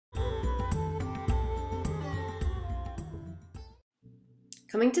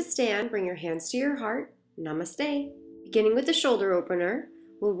Coming to stand, bring your hands to your heart. Namaste. Beginning with the shoulder opener,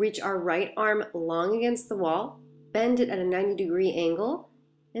 we'll reach our right arm long against the wall, bend it at a 90-degree angle,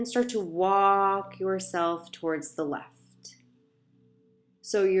 and start to walk yourself towards the left.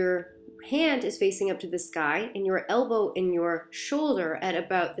 So your hand is facing up to the sky and your elbow and your shoulder at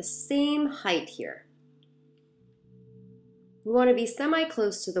about the same height here. You want to be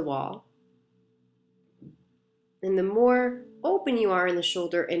semi-close to the wall. And the more open you are in the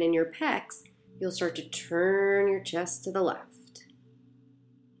shoulder and in your pecs, you'll start to turn your chest to the left.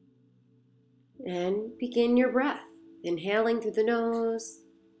 And begin your breath, inhaling through the nose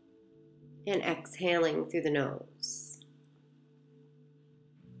and exhaling through the nose.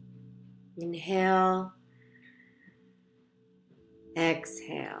 Inhale,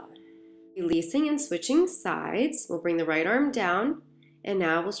 exhale. Releasing and switching sides, we'll bring the right arm down, and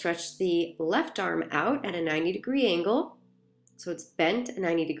now we'll stretch the left arm out at a 90-degree angle, so it's bent at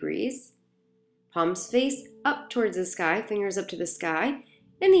 90 degrees. Palms face up towards the sky, fingers up to the sky,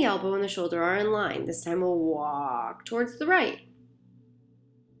 and the elbow and the shoulder are in line. This time we'll walk towards the right.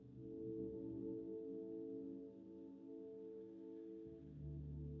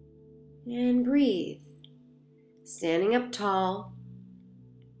 And breathe. Standing up tall.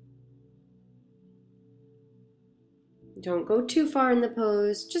 Don't go too far in the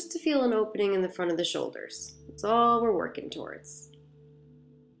pose, just to feel an opening in the front of the shoulders. That's all we're working towards.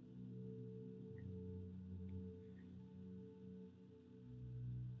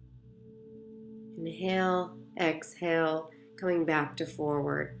 Inhale, exhale, coming back to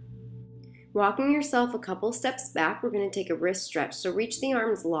forward. Walking yourself a couple steps back, we're going to take a wrist stretch. So reach the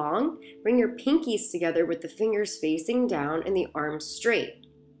arms long, bring your pinkies together with the fingers facing down and the arms straight.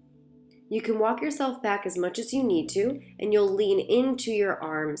 You can walk yourself back as much as you need to, and you'll lean into your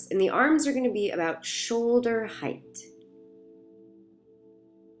arms, and the arms are going to be about shoulder height.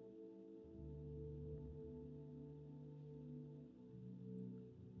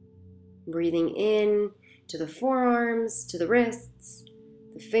 Breathing in to the forearms, to the wrists,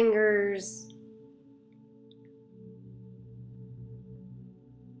 the fingers.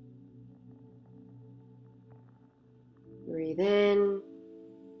 Breathe in.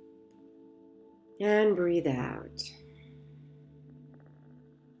 And breathe out.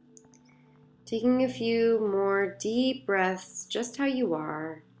 Taking a few more deep breaths, just how you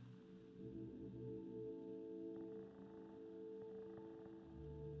are.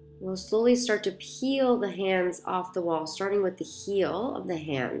 We'll slowly start to peel the hands off the wall, starting with the heel of the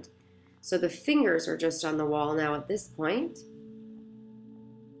hand. So the fingers are just on the wall now at this point.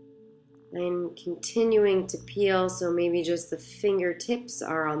 And continuing to peel, so maybe just the fingertips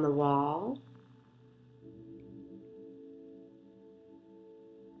are on the wall.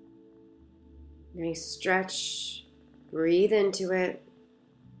 Nice stretch, breathe into it.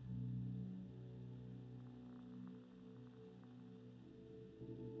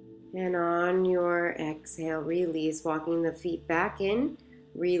 And on your exhale, release, walking the feet back in,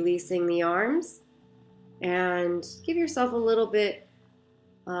 releasing the arms. And give yourself a little bit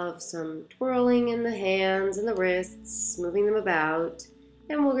of some twirling in the hands and the wrists, moving them about.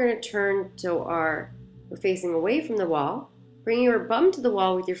 And we're going to turn to we're facing away from the wall. Bring your bum to the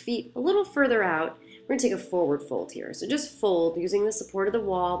wall with your feet a little further out. We're going to take a forward fold here. So just fold using the support of the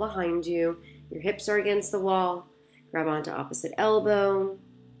wall behind you. Your hips are against the wall. Grab onto opposite elbow.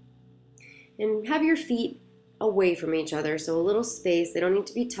 And have your feet away from each other. So a little space. They don't need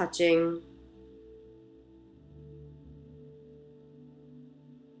to be touching.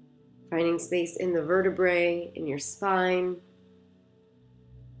 Finding space in the vertebrae, in your spine.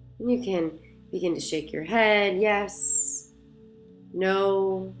 And you can begin to shake your head. Yes.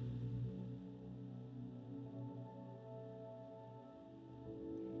 No.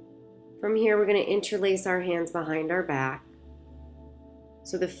 From here, we're going to interlace our hands behind our back.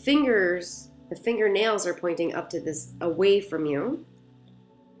 So the fingernails are pointing up to this, away from you.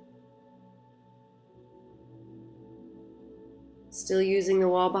 Still using the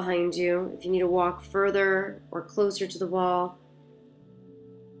wall behind you. If you need to walk further or closer to the wall,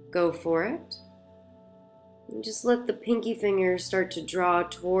 go for it. And just let the pinky fingers start to draw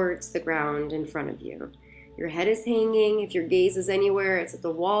towards the ground in front of you. Your head is hanging. If your gaze is anywhere, it's at the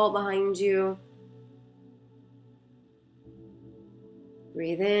wall behind you.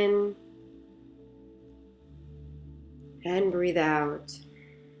 Breathe in. And breathe out.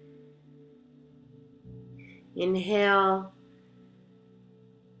 Inhale.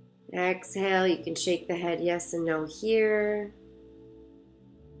 Exhale. You can shake the head yes and no here.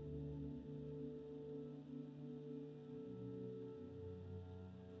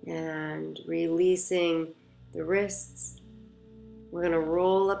 And releasing the wrists We're going to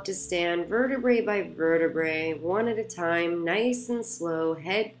roll up to stand vertebrae by vertebrae, one at a time, nice and slow.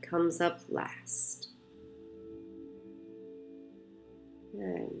 Head comes up last.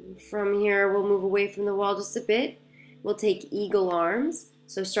 And from here, we'll move away from the wall just a bit. We'll take eagle arms.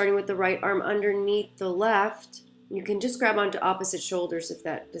 So starting with the right arm underneath the left, you can just grab onto opposite shoulders if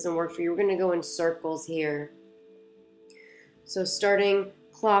that doesn't work for you. We're going to go in circles here. So starting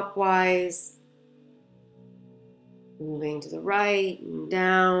clockwise, moving to the right and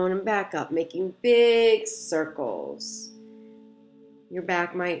down and back up, making big circles. Your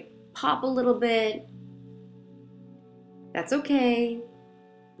back might pop a little bit. That's okay.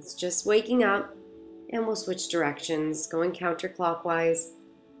 It's just waking up. And we'll switch directions, going counterclockwise.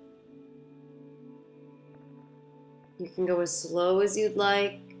 You can go as slow as you'd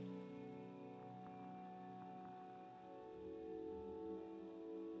like.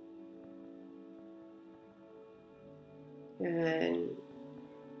 Good.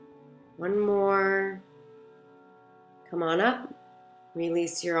 One more. Come on up.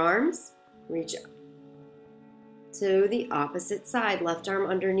 Release your arms. Reach up to the opposite side. Left arm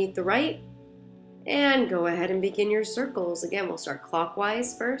underneath the right. And go ahead and begin your circles. Again, we'll start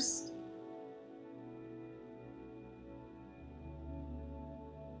clockwise first.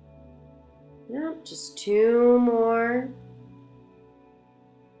 Yep, just two more.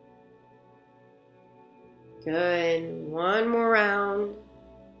 Good. One more round.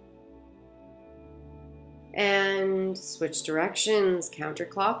 And switch directions,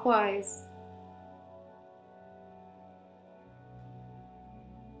 counterclockwise.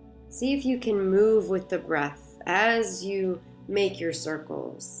 See if you can move with the breath as you make your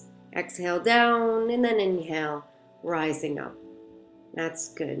circles. Exhale down and then inhale, rising up.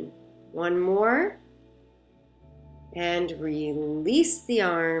 That's good. One more. And release the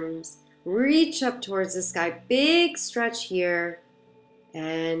arms. Reach up towards the sky. Big stretch here.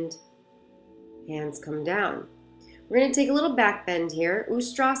 And hands come down. We're going to take a little back bend here.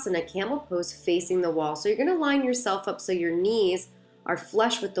 Ustrasana, camel pose facing the wall. So you're going to line yourself up so your knees are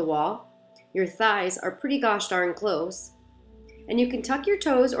flush with the wall. Your thighs are pretty gosh darn close. And you can tuck your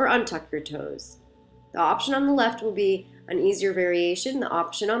toes or untuck your toes. The option on the left will be an easier variation. The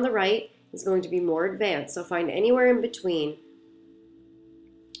option on the right is going to be more advanced. So find anywhere in between.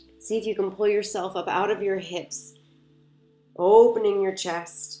 See if you can pull yourself up out of your hips, opening your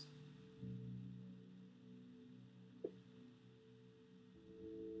chest.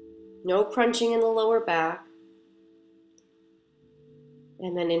 No crunching in the lower back.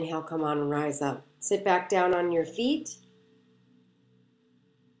 And then inhale, come on and rise up. Sit back down on your feet,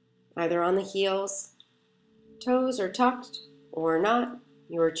 either on the heels, toes are tucked or not,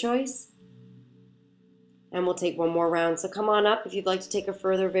 your choice. And we'll take one more round. So come on up. If you'd like to take a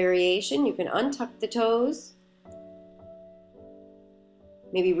further variation, you can untuck the toes.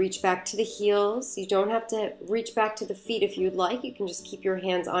 Maybe reach back to the heels. You don't have to reach back to the feet if you'd like. You can just keep your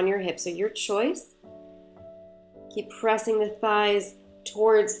hands on your hips. So your choice. Keep pressing the thighs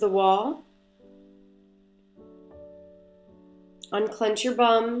towards the wall. Unclench your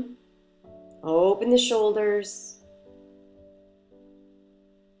bum. Open the shoulders.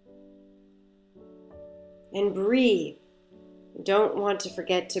 And breathe. You don't want to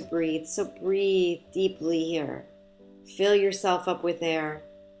forget to breathe, so breathe deeply here. Fill yourself up with air.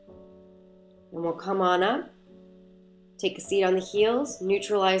 And we'll come on up. Take a seat on the heels,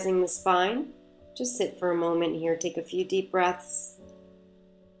 neutralizing the spine. Just sit for a moment here. Take a few deep breaths.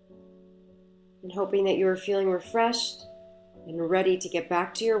 And hoping that you are feeling refreshed and ready to get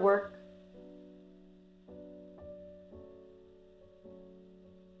back to your work.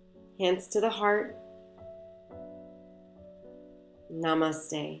 Hands to the heart.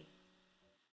 Namaste.